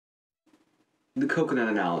The coconut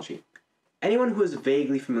analogy. Anyone who is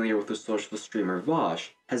vaguely familiar with the socialist streamer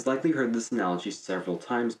Vaush has likely heard this analogy several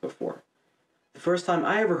times before. The first time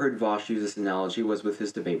I ever heard Vaush use this analogy was with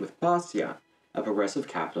his debate with Bastiat, a progressive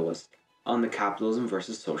capitalist, on the capitalism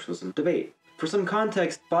versus socialism debate. For some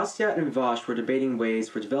context, Bastiat and Vaush were debating ways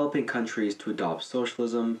for developing countries to adopt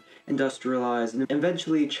socialism, industrialize, and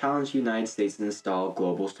eventually challenge the United States to install a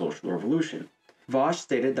global social revolution. Vaush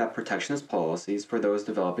stated that protectionist policies for those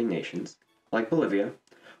developing nations, like Bolivia,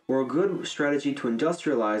 were a good strategy to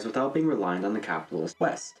industrialize without being reliant on the capitalist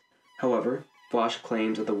West. However, Vaush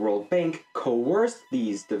claims that the World Bank coerced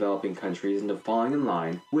these developing countries into falling in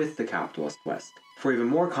line with the capitalist West. For even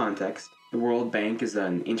more context, the World Bank is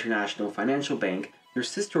an international financial bank. Their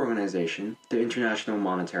sister organization, the International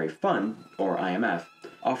Monetary Fund, or IMF,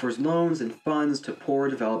 offers loans and funds to poor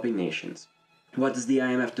developing nations. What does the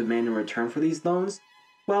IMF demand in return for these loans?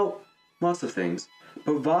 Well, lots of things.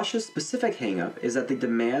 But Vaush's specific hang-up is that they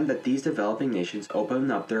demand that these developing nations open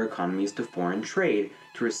up their economies to foreign trade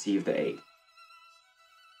to receive the aid.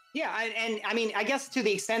 Yeah, and I mean, I guess to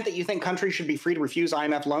the extent that you think countries should be free to refuse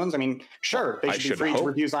IMF loans, I mean, sure, they should be free to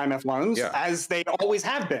refuse IMF loans, as they always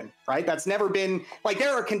have been, right? That's never been, like,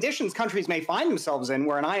 there are conditions countries may find themselves in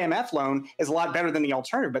where an IMF loan is a lot better than the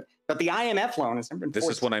alternative, but the IMF loan has never been This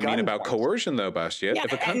is what I mean about coercion, though, Bastiat. Yeah,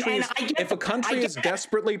 if a country is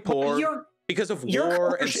desperately poor because of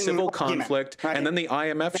war and civil conflict, right? And then the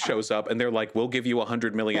IMF shows up and they're like, we'll give you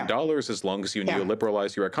 $100 million as long as you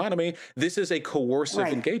neoliberalize your economy. This is a coercive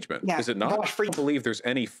engagement, is it not? I don't believe there's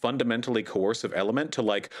any fundamentally coercive element to,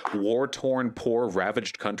 like, war-torn, poor,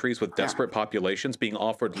 ravaged countries with desperate populations being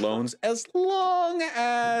offered loans as long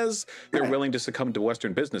as they're willing to succumb to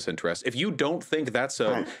Western business interests. If you don't think that's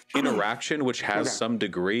an interaction which has some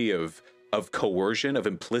degree of coercion, of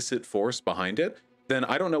implicit force behind it, then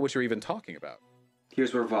I don't know what you're even talking about.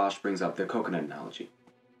 Here's where Vaush brings up the coconut analogy.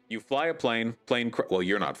 You fly a plane, well,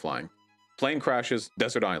 you're not flying. Plane crashes,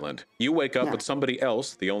 desert island. You wake up, but somebody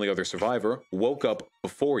else, the only other survivor, woke up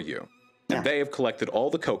before you. And they have collected all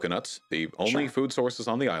the coconuts, the only food sources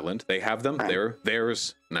on the island. They have them, they're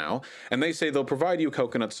theirs now. And they say they'll provide you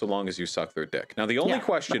coconuts so long as you suck their dick. Now, the only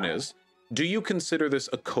question is, do you consider this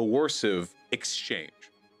a coercive exchange?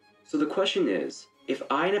 So the question is, if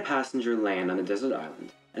I and a passenger land on a desert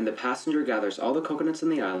island, and the passenger gathers all the coconuts on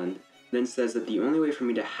the island, then says that the only way for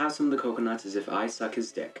me to have some of the coconuts is if I suck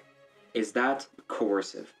his dick, is that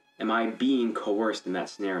coercive? Am I being coerced in that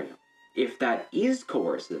scenario? If that is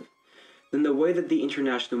coercive, then the way that the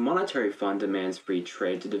International Monetary Fund demands free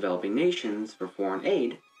trade to developing nations for foreign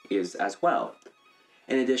aid is as well.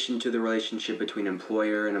 In addition to the relationship between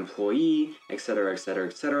employer and employee, etc., etc.,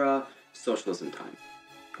 etc., socialism time.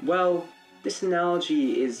 Well, this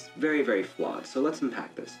analogy is very, very flawed, so let's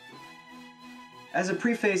unpack this. As a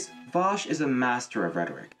preface, Vaush is a master of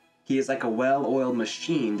rhetoric. He is like a well-oiled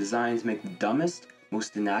machine designed to make the dumbest,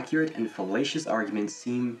 most inaccurate, and fallacious arguments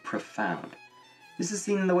seem profound. This is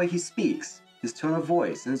seen in the way he speaks, his tone of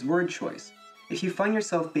voice, and his word choice. If you find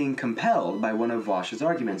yourself being compelled by one of Vaush's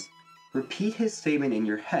arguments, repeat his statement in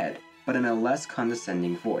your head, but in a less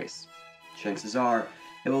condescending voice. Chances are,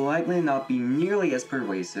 it will likely not be nearly as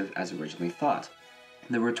pervasive as originally thought.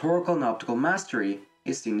 The rhetorical and optical mastery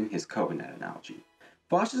is seen in his coconut analogy.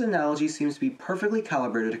 Vaush's analogy seems to be perfectly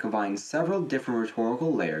calibrated to combine several different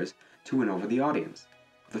rhetorical layers to win over the audience,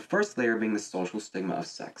 with the first layer being the social stigma of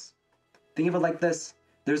sex. Think of it like this: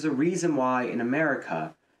 there's a reason why, in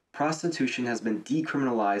America, prostitution has been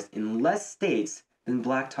decriminalized in less states than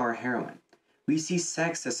black tar heroin. We see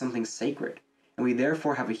sex as something sacred, and we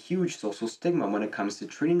therefore have a huge social stigma when it comes to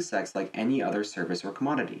treating sex like any other service or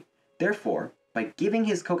commodity. Therefore, by giving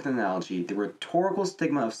his coconut analogy the rhetorical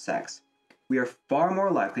stigma of sex, we are far more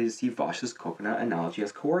likely to see Vaush's coconut analogy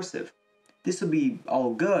as coercive. This would be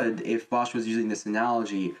all good if Vaush was using this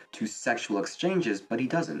analogy to sexual exchanges, but he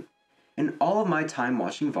doesn't. In all of my time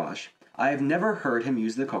watching Vaush, I have never heard him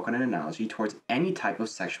use the coconut analogy towards any type of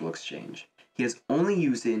sexual exchange. He has only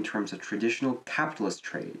used it in terms of traditional capitalist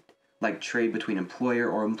trade, like trade between employer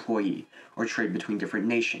or employee, or trade between different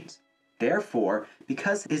nations. Therefore,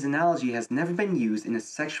 because his analogy has never been used in a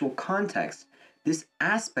sexual context, this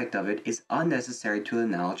aspect of it is unnecessary to the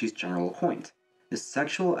analogy's general point. The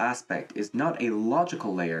sexual aspect is not a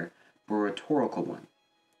logical layer, but a rhetorical one.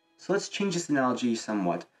 So let's change this analogy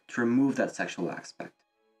somewhat to remove that sexual aspect.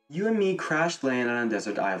 You and me crash land on a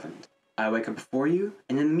desert island. I wake up before you,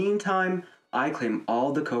 and in the meantime, I claim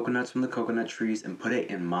all the coconuts from the coconut trees and put it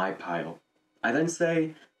in my pile. I then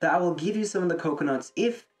say that I will give you some of the coconuts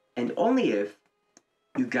if, and only if,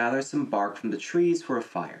 you gather some bark from the trees for a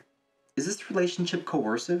fire. Is this relationship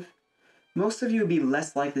coercive? Most of you would be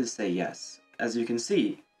less likely to say yes, As you can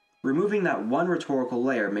see, removing that one rhetorical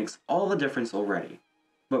layer makes all the difference already.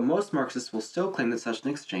 But most Marxists will still claim that such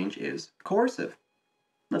an exchange is coercive.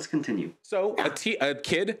 Let's continue. So a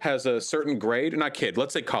kid has a certain grade, not kid,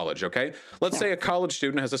 let's say college, okay? Let's say a college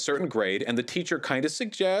student has a certain grade and the teacher kind of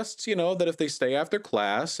suggests, you know, that if they stay after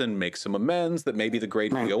class and make some amends, that maybe the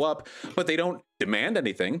grade will go up, but they don't demand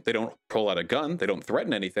anything. They don't pull out a gun. They don't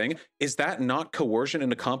threaten anything. Is that not coercion in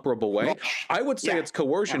a comparable way? I would say it's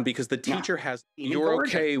coercion because the teacher has, you're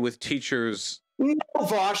okay with teachers. No,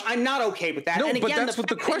 Vaush, I'm not okay with that. No, and but again, that's what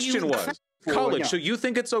the question was. College. So you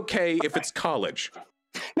think it's okay if it's college?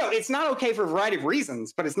 No, it's not okay for a variety of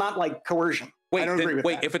reasons, but it's not like coercion. Wait, I don't agree with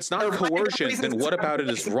that. If it's not coercion, then what about it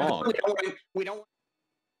is wrong? We don't.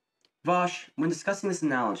 Vaush, when discussing this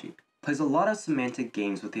analogy, plays a lot of semantic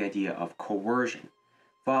games with the idea of coercion.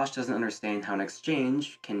 Vaush doesn't understand how an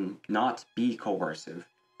exchange can not be coercive,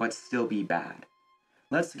 but still be bad.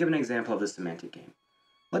 Let's give an example of this semantic game.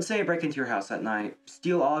 Let's say I break into your house at night,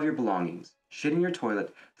 steal all of your belongings, shit in your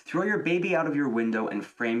toilet, throw your baby out of your window, and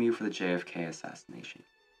frame you for the JFK assassination.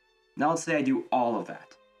 Now let's say I do all of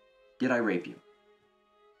that. Did I rape you?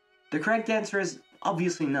 The correct answer is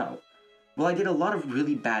obviously no. While I did a lot of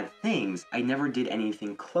really bad things, I never did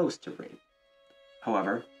anything close to rape.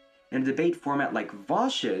 However, in a debate format like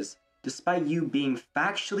Vaush's, despite you being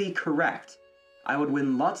factually correct, I would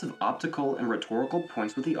win lots of optical and rhetorical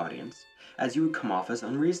points with the audience, as you would come off as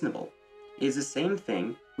unreasonable. It is the same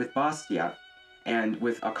thing with Bastiat and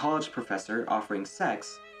with a college professor offering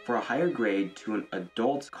sex for a higher grade to an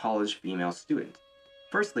adult college female student.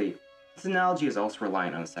 Firstly, this analogy is also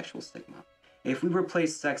reliant on a sexual stigma. If we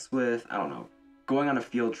replace sex with, I don't know, going on a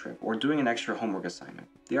field trip or doing an extra homework assignment,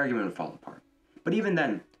 the argument would fall apart. But even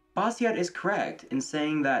then, Bastiat is correct in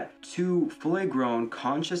saying that two fully grown,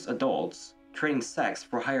 conscious adults trading sex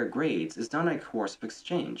for higher grades is not a coercive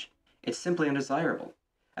exchange. It's simply undesirable,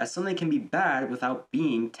 as something can be bad without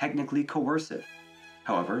being technically coercive.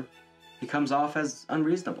 However, it comes off as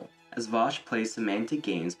unreasonable, as Vaush plays semantic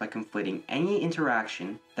games by conflating any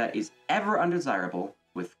interaction that is ever undesirable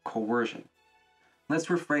with coercion. Let's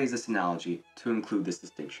rephrase this analogy to include this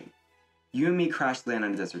distinction. You and me crash land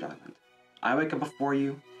on a desert island. I wake up before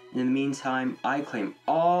you, and in the meantime, I claim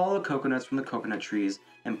all the coconuts from the coconut trees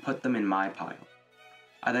and put them in my pile.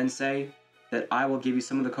 I then say that I will give you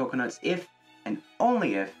some of the coconuts if, and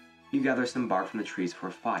only if, you gather some bark from the trees for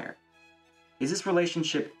a fire. Is this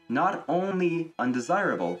relationship not only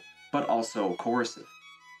undesirable, but also coercive?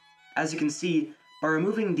 As you can see, by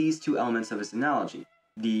removing these two elements of his analogy,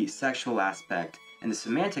 the sexual aspect and the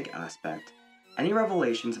semantic aspect, any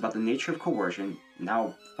revelations about the nature of coercion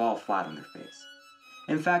now fall flat on their face.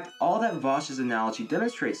 In fact, all that Vaush's analogy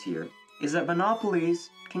demonstrates here is that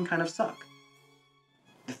monopolies can kind of suck.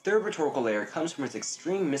 The third rhetorical layer comes from its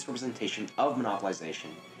extreme misrepresentation of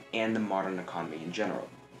monopolization and the modern economy in general.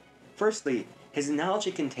 Firstly, his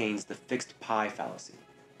analogy contains the fixed pie fallacy,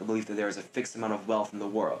 the belief that there is a fixed amount of wealth in the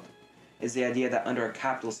world. It is the idea that under a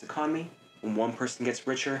capitalist economy, when one person gets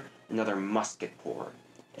richer, another must get poorer.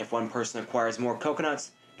 If one person acquires more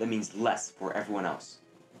coconuts, that means less for everyone else.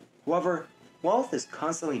 However, wealth is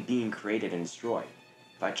constantly being created and destroyed.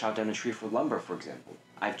 If I chop down a tree for lumber, for example,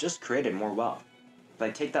 I've just created more wealth. If I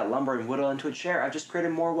take that lumber and whittle into a chair, I've just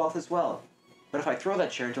created more wealth as well. But if I throw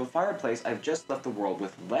that chair into a fireplace, I've just left the world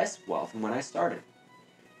with less wealth than when I started.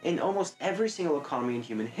 In almost every single economy in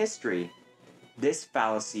human history, this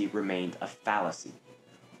fallacy remained a fallacy.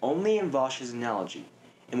 Only in Vaush's analogy,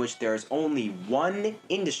 in which there is only one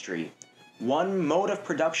industry, one mode of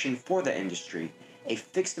production for that industry, a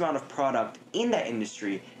fixed amount of product in that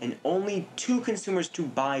industry, and only two consumers to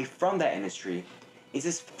buy from that industry, is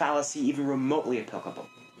this fallacy even remotely applicable.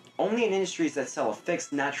 Only in industries that sell a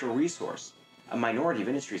fixed natural resource, a minority of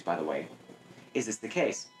industries by the way, is this the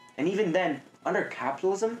case. And even then, under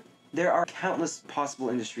capitalism, there are countless possible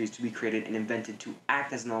industries to be created and invented to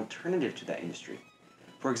act as an alternative to that industry.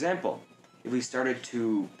 For example, if we started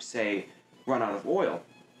to, say, run out of oil,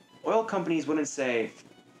 oil companies wouldn't say,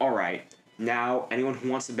 alright, now anyone who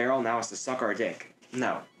wants a barrel now has to suck our dick.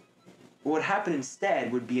 No. What would happen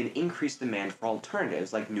instead would be an increased demand for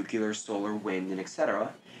alternatives like nuclear, solar, wind, and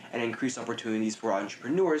etc., and increased opportunities for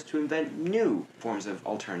entrepreneurs to invent new forms of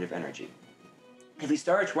alternative energy. If we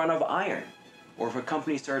started to run out of iron, or if a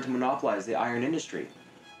company started to monopolize the iron industry,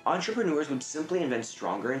 entrepreneurs would simply invent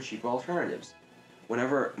stronger and cheaper alternatives.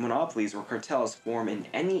 Whenever monopolies or cartels form in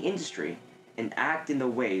any industry and act in the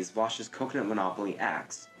ways Vaush's coconut monopoly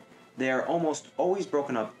acts, they are almost always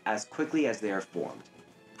broken up as quickly as they are formed.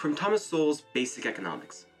 From Thomas Sowell's Basic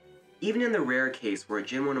Economics, even in the rare case where a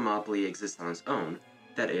genuine monopoly exists on its own,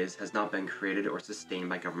 that is, has not been created or sustained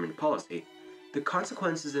by government policy, The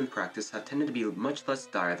consequences in practice have tended to be much less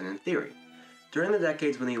dire than in theory. During the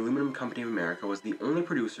decades when the Aluminum Company of America was the only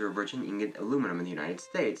producer of virgin ingot aluminum in the United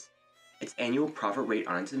States, its annual profit rate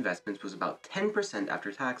on its investments was about 10%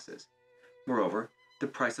 after taxes. Moreover, the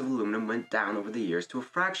price of aluminum went down over the years to a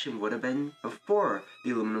fraction of what it had been before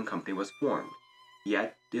the Aluminum Company was formed.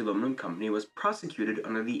 Yet, the Aluminum Company was prosecuted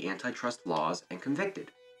under the antitrust laws and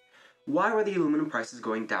convicted. Why were the aluminum prices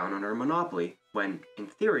going down under a monopoly when, in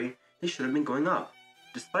theory, they should have been going up?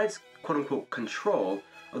 Despite its quote-unquote control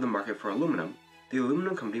of the market for aluminum, the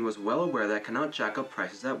Aluminum Company was well aware that it cannot jack up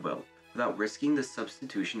prices at will without risking the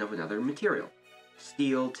substitution of another material,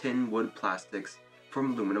 steel, tin, wood, plastics,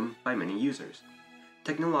 from aluminum by many users.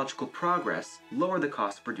 Technological progress lowered the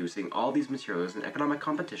cost of producing all these materials, and economic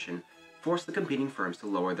competition forced the competing firms to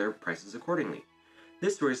lower their prices accordingly.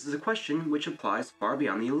 This raises a question which applies far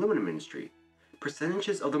beyond the aluminum industry.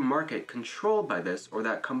 Percentages of the market controlled by this or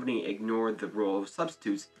that company ignored the role of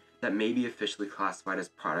substitutes that may be officially classified as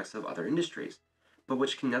products of other industries, but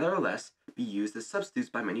which can nevertheless be used as substitutes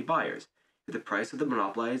by many buyers if the price of the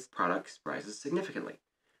monopolized products rises significantly.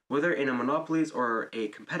 Whether in a monopolies or a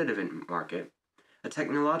competitive market, a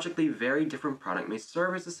technologically very different product may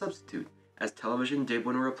serve as a substitute, as television did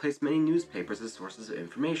when it replaced many newspapers as sources of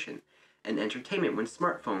information, and entertainment when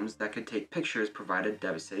smartphones that could take pictures provided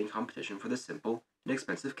devastating competition for the simple,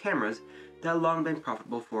 inexpensive cameras that had long been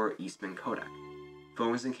profitable for Eastman Kodak.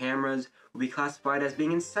 Phones and cameras would be classified as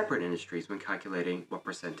being in separate industries when calculating what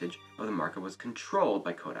percentage of the market was controlled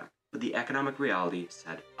by Kodak, but the economic reality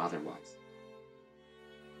said otherwise.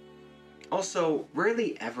 Also,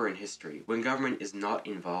 rarely ever in history, when government is not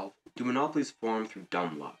involved, do monopolies form through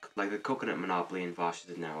dumb luck, like the coconut monopoly in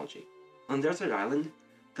Vaush's analogy. On Desert Island,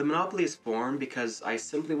 the monopoly is formed because I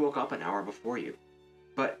simply woke up an hour before you.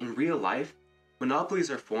 But in real life, monopolies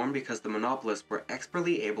are formed because the monopolists were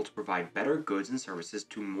expertly able to provide better goods and services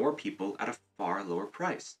to more people at a far lower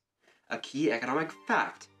price. A key economic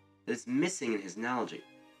fact that is missing in his analogy.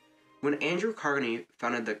 When Andrew Carnegie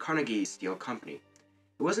founded the Carnegie Steel Company,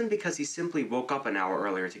 it wasn't because he simply woke up an hour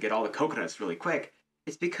earlier to get all the coconuts really quick.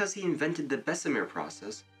 It's because he invented the Bessemer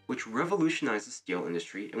process, which revolutionized the steel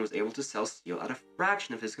industry and was able to sell steel at a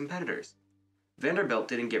fraction of his competitors. Vanderbilt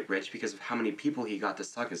didn't get rich because of how many people he got to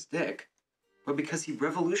suck his dick, but because he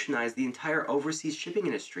revolutionized the entire overseas shipping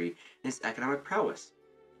industry and its economic prowess.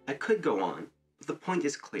 I could go on, but the point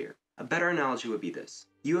is clear. A better analogy would be this.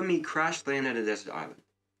 You and me crash land at a desert island.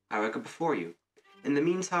 I wake up before you. In the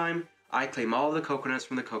meantime, I claim all the coconuts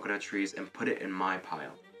from the coconut trees and put it in my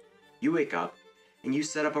pile. You wake up, and you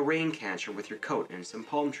set up a rain catcher with your coat and some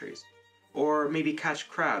palm trees. Or maybe catch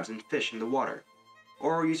crabs and fish in the water.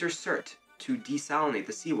 Or use your cert to desalinate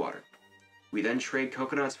the seawater. We then trade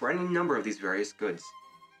coconuts for any number of these various goods.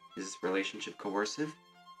 Is this relationship coercive?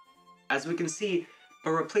 As we can see,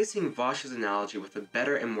 by replacing Vaush's analogy with a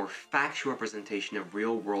better and more factual representation of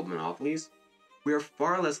real-world monopolies, we are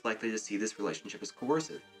far less likely to see this relationship as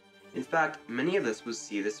coercive. In fact, many of us would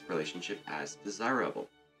see this relationship as desirable.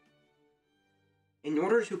 In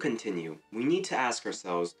order to continue, we need to ask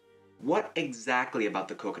ourselves, what exactly about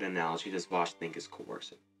the coconut analogy does Vaush think is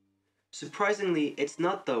coercive? Surprisingly, it's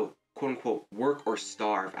not the quote-unquote work or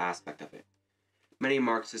starve aspect of it. Many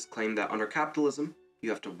Marxists claim that under capitalism, you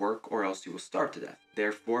have to work or else you will starve to death.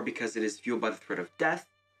 Therefore, because it is fueled by the threat of death,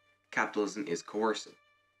 capitalism is coercive.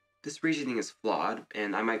 This reasoning is flawed,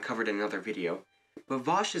 and I might cover it in another video, but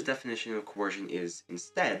Vaush's definition of coercion is,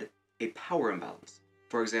 instead, a power imbalance.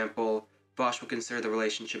 For example, Vaush would consider the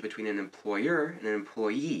relationship between an employer and an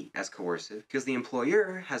employee as coercive because the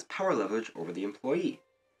employer has power leverage over the employee.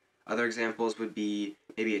 Other examples would be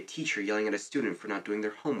maybe a teacher yelling at a student for not doing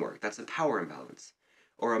their homework. That's a power imbalance.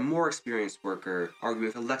 Or a more experienced worker arguing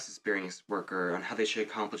with a less experienced worker on how they should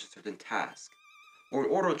accomplish a certain task. Or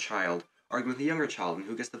an older child arguing with a younger child on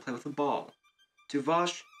who gets to play with a ball. To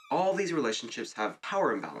Vaush, all these relationships have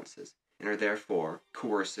power imbalances and are therefore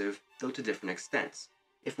coercive, though to different extents.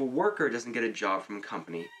 If a worker doesn't get a job from a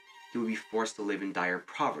company, he would be forced to live in dire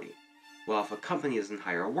poverty, while if a company doesn't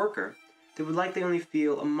hire a worker, they would likely only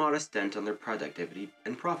feel a modest dent on their productivity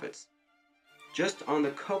and profits. Just on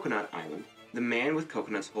the coconut island, the man with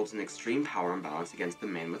coconuts holds an extreme power imbalance against the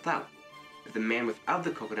man without. If the man without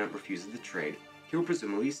the coconut refuses the trade, he will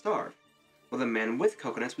presumably starve, while the man with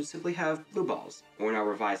coconuts would simply have blue balls, or in our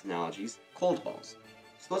revised analogies, cold balls.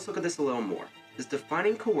 So let's look at this a little more. Does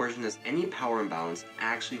defining coercion as any power imbalance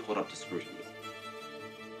actually hold up to scrutiny?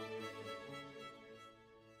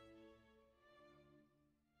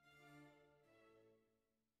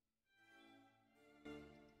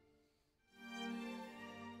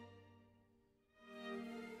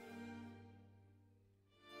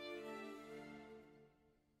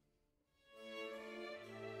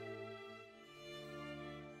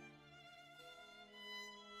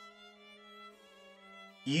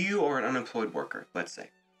 You are an unemployed worker, let's say,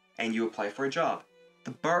 and you apply for a job.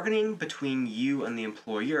 The bargaining between you and the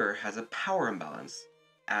employer has a power imbalance,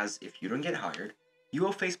 as if you don't get hired, you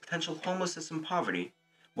will face potential homelessness and poverty,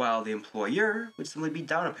 while the employer would simply be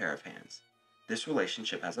down a pair of hands. This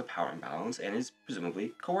relationship has a power imbalance and is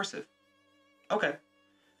presumably coercive. Okay,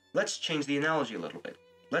 let's change the analogy a little bit.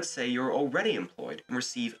 Let's say you're already employed and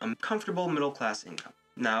receive a comfortable middle-class income.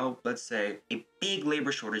 Now, let's say a big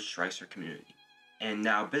labor shortage strikes your community, and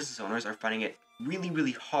now business owners are finding it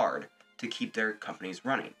really hard to keep their companies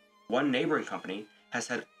running. One neighboring company has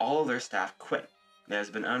had all of their staff quit and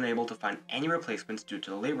has been unable to find any replacements due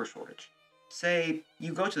to the labor shortage. Say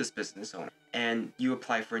you go to this business owner and you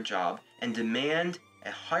apply for a job and demand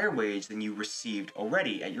a higher wage than you received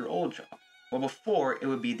already at your old job. Well, before it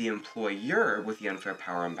would be the employer with the unfair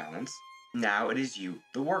power imbalance, now it is you,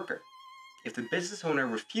 the worker. If the business owner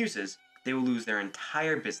refuses, they will lose their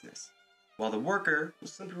entire business, while the worker will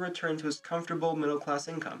simply return to his comfortable middle-class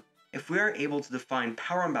income. If we are able to define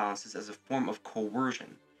power imbalances as a form of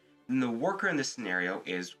coercion, then the worker in this scenario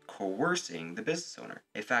is coercing the business owner,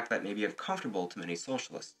 a fact that may be uncomfortable to many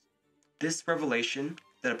socialists. This revelation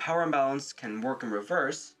that a power imbalance can work in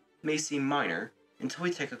reverse may seem minor until we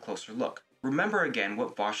take a closer look. Remember again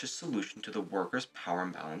what Vaush's solution to the workers' power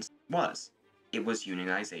imbalance was. It was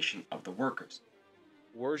unionization of the workers.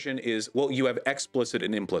 Coercion is, well, you have explicit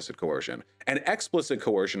and implicit coercion. And explicit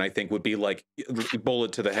coercion, I think, would be like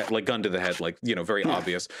bullet to the head, like gun to the head, like, you know, very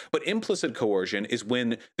obvious. But implicit coercion is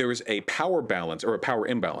when there is a power balance or a power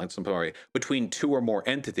imbalance, I'm sorry, between two or more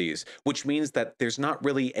entities, which means that there's not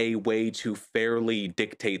really a way to fairly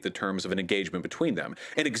dictate the terms of an engagement between them.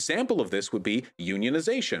 An example of this would be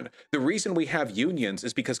unionization. The reason we have unions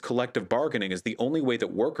is because collective bargaining is the only way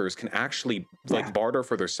that workers can actually like barter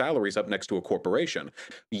for their salaries up next to a corporation.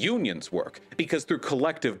 Unions work because through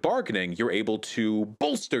collective bargaining, you're able to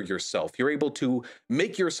bolster yourself. You're able to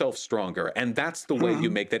make yourself stronger. And that's the way you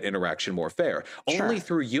make that interaction more fair. Only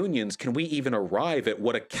through unions can we even arrive at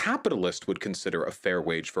what a capitalist would consider a fair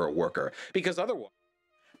wage for a worker. Because otherwise,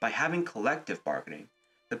 by having collective bargaining,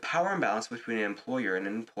 the power imbalance between an employer and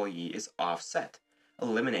an employee is offset,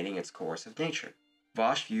 eliminating its coercive nature.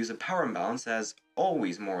 Vaush views a power imbalance as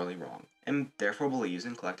always morally wrong, and therefore believes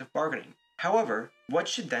in collective bargaining. However, what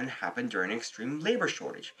should then happen during an extreme labor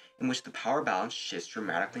shortage, in which the power balance shifts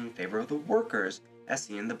dramatically in favor of the workers, as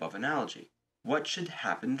seen in the above analogy? What should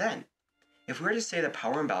happen then? If we were to say that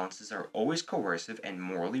power imbalances are always coercive and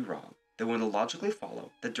morally wrong, then would logically follow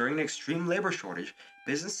that during an extreme labor shortage,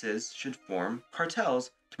 businesses should form cartels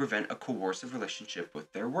to prevent a coercive relationship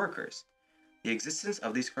with their workers. The existence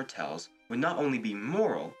of these cartels would not only be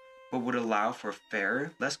moral, but would allow for a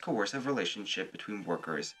fair, less coercive relationship between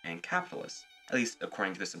workers and capitalists, at least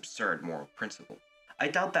according to this absurd moral principle. I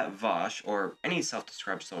doubt that Vaush, or any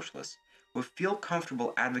self-described socialist, would feel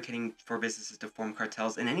comfortable advocating for businesses to form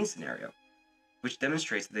cartels in any scenario, which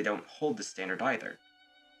demonstrates that they don't hold this standard either.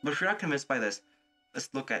 But if you're not convinced by this, let's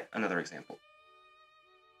look at another example.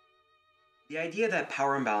 The idea that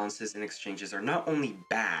power imbalances in exchanges are not only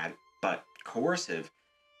bad, but coercive,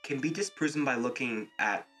 can be disproven by looking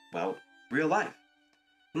at, well, real life.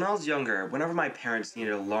 When I was younger, whenever my parents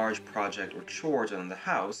needed a large project or chore done in the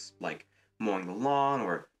house, like mowing the lawn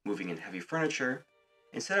or moving in heavy furniture,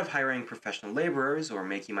 instead of hiring professional laborers or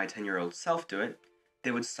making my 10-year-old self do it,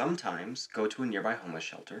 they would sometimes go to a nearby homeless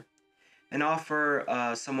shelter and offer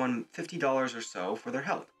someone $50 or so for their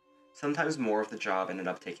help. Sometimes more if the job ended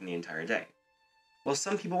up taking the entire day. While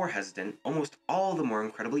some people were hesitant, almost all of them were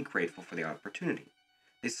incredibly grateful for the opportunity.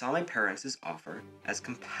 They saw my parents' offer as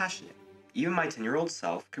compassionate. Even my 10-year-old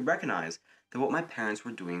self could recognize that what my parents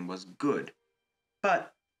were doing was good.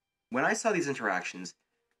 But when I saw these interactions,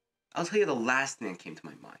 I'll tell you the last thing that came to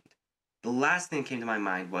my mind. The last thing that came to my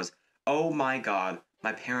mind was, oh my god,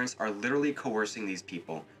 my parents are literally coercing these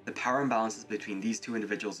people. The power imbalances between these two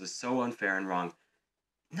individuals is so unfair and wrong.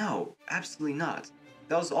 No, absolutely not.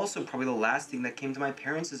 That was also probably the last thing that came to my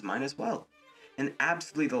parents' mind as well. And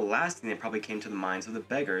absolutely the last thing that probably came to the minds of the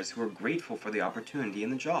beggars who were grateful for the opportunity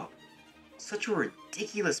and the job. Such a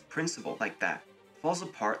ridiculous principle like that falls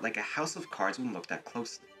apart like a house of cards when looked at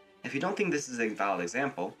closely. If you don't think this is a valid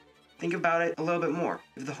example, think about it a little bit more.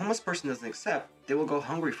 If the homeless person doesn't accept, they will go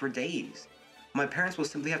hungry for days. My parents will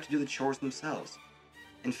simply have to do the chores themselves.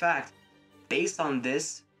 In fact, based on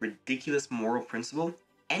this ridiculous moral principle,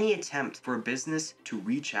 any attempt for a business to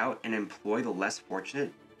reach out and employ the less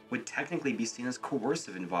fortunate would technically be seen as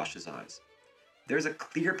coercive in Vaush's eyes. There's a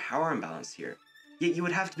clear power imbalance here, yet you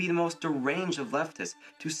would have to be the most deranged of leftists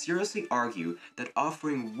to seriously argue that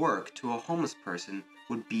offering work to a homeless person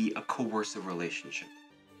would be a coercive relationship.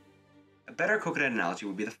 A better coconut analogy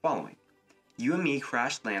would be the following. You and me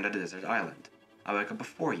crash land on a desert island. I wake up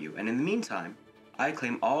before you, and in the meantime, I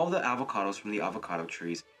claim all the avocados from the avocado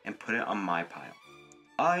trees and put it on my pile.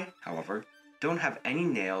 I, however, don't have any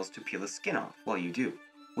nails to peel the skin off, while you do.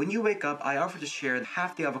 When you wake up, I offer to share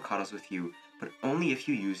half the avocados with you, but only if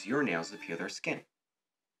you use your nails to peel their skin.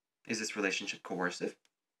 Is this relationship coercive?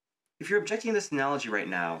 If you're objecting to this analogy right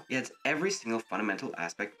now, it has every single fundamental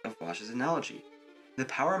aspect of Vaush's analogy. The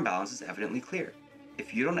power imbalance is evidently clear.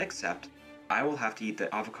 If you don't accept, I will have to eat the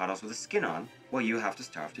avocados with the skin on, while you have to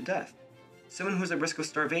starve to death. Someone who is at risk of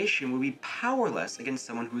starvation will be powerless against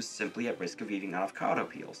someone who is simply at risk of eating avocado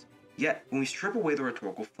peels. Yet, when we strip away the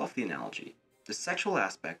rhetorical fluff of the analogy, the sexual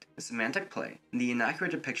aspect, the semantic play, and the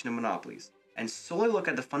inaccurate depiction of monopolies, and solely look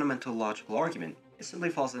at the fundamental logical argument, it simply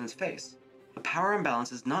falls on its face. A power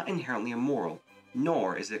imbalance is not inherently immoral,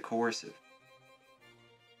 nor is it coercive.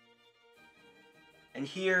 And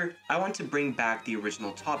here, I want to bring back the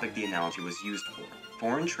original topic the analogy was used for: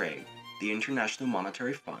 foreign trade, the International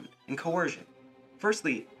Monetary Fund, and coercion.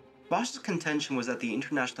 Firstly, Vaush's contention was that the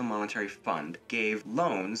International Monetary Fund gave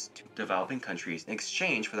loans to developing countries in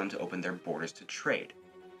exchange for them to open their borders to trade.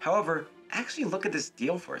 However, actually look at this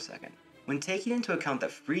deal for a second. When taking into account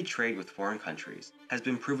that free trade with foreign countries has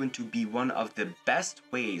been proven to be one of the best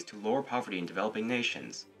ways to lower poverty in developing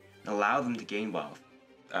nations and allow them to gain wealth,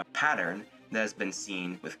 a pattern that has been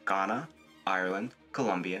seen with Ghana, Ireland,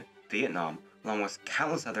 Colombia, Vietnam, along with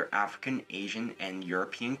countless other African, Asian, and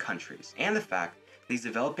European countries, and the fact these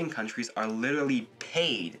developing countries are literally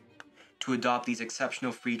paid to adopt these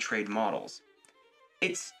exceptional free trade models.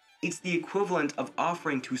 It's the equivalent of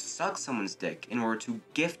offering to suck someone's dick in order to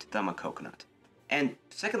gift them a coconut. And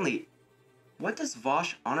secondly, what does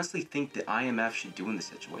Vaush honestly think the IMF should do in this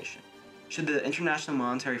situation? Should the International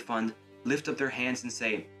Monetary Fund lift up their hands and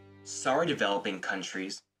say, "Sorry, developing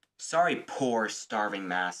countries. Sorry, poor, starving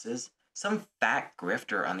masses. Some fat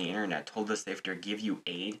grifter on the internet told us they have to give you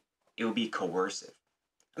aid. It would be coercive."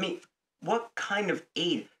 I mean, what kind of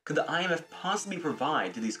aid could the IMF possibly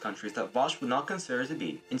provide to these countries that Vaush would not consider to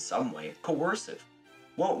be, in some way, coercive?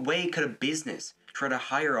 What way could a business try to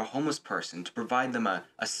hire a homeless person to provide them a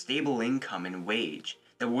stable income and wage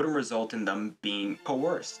that wouldn't result in them being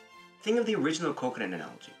coerced? Think of the original coconut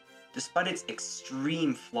analogy. Despite its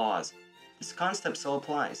extreme flaws, this concept still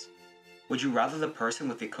applies. Would you rather the person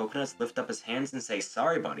with the coconuts lift up his hands and say,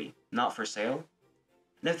 "Sorry, buddy, not for sale"?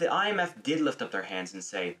 And if the IMF did lift up their hands and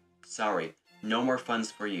say, "Sorry, no more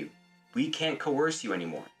funds for you. We can't coerce you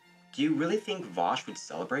anymore," do you really think Vaush would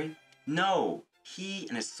celebrate? No! He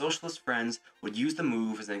and his socialist friends would use the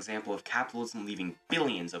move as an example of capitalism leaving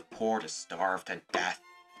billions of poor to starve to death.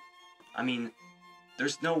 I mean,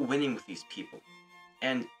 there's no winning with these people.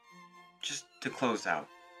 And just to close out,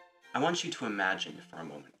 I want you to imagine for a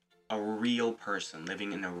moment a real person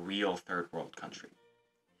living in a real third world country.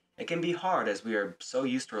 It can be hard as we are so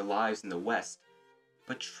used to our lives in the West,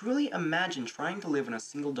 but truly imagine trying to live on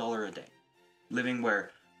 $1 a day, living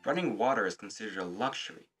where running water is considered a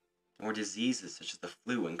luxury, and where diseases such as the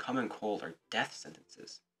flu and common cold are death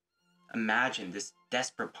sentences. Imagine this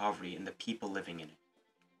desperate poverty and the people living in it.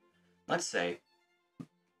 Let's say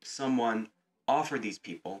someone offered these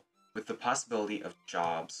people with the possibility of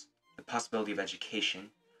jobs, the possibility of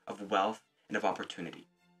education, of wealth, and of opportunity.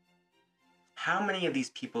 How many of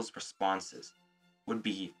these people's responses would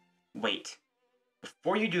be, "Wait,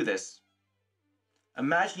 before you do this,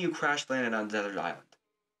 imagine you crash landed on a desert island"?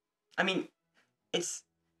 I mean,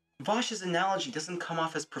 Vaush's analogy doesn't come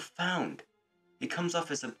off as profound. It comes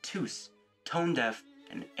off as obtuse, tone deaf,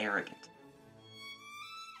 and arrogant.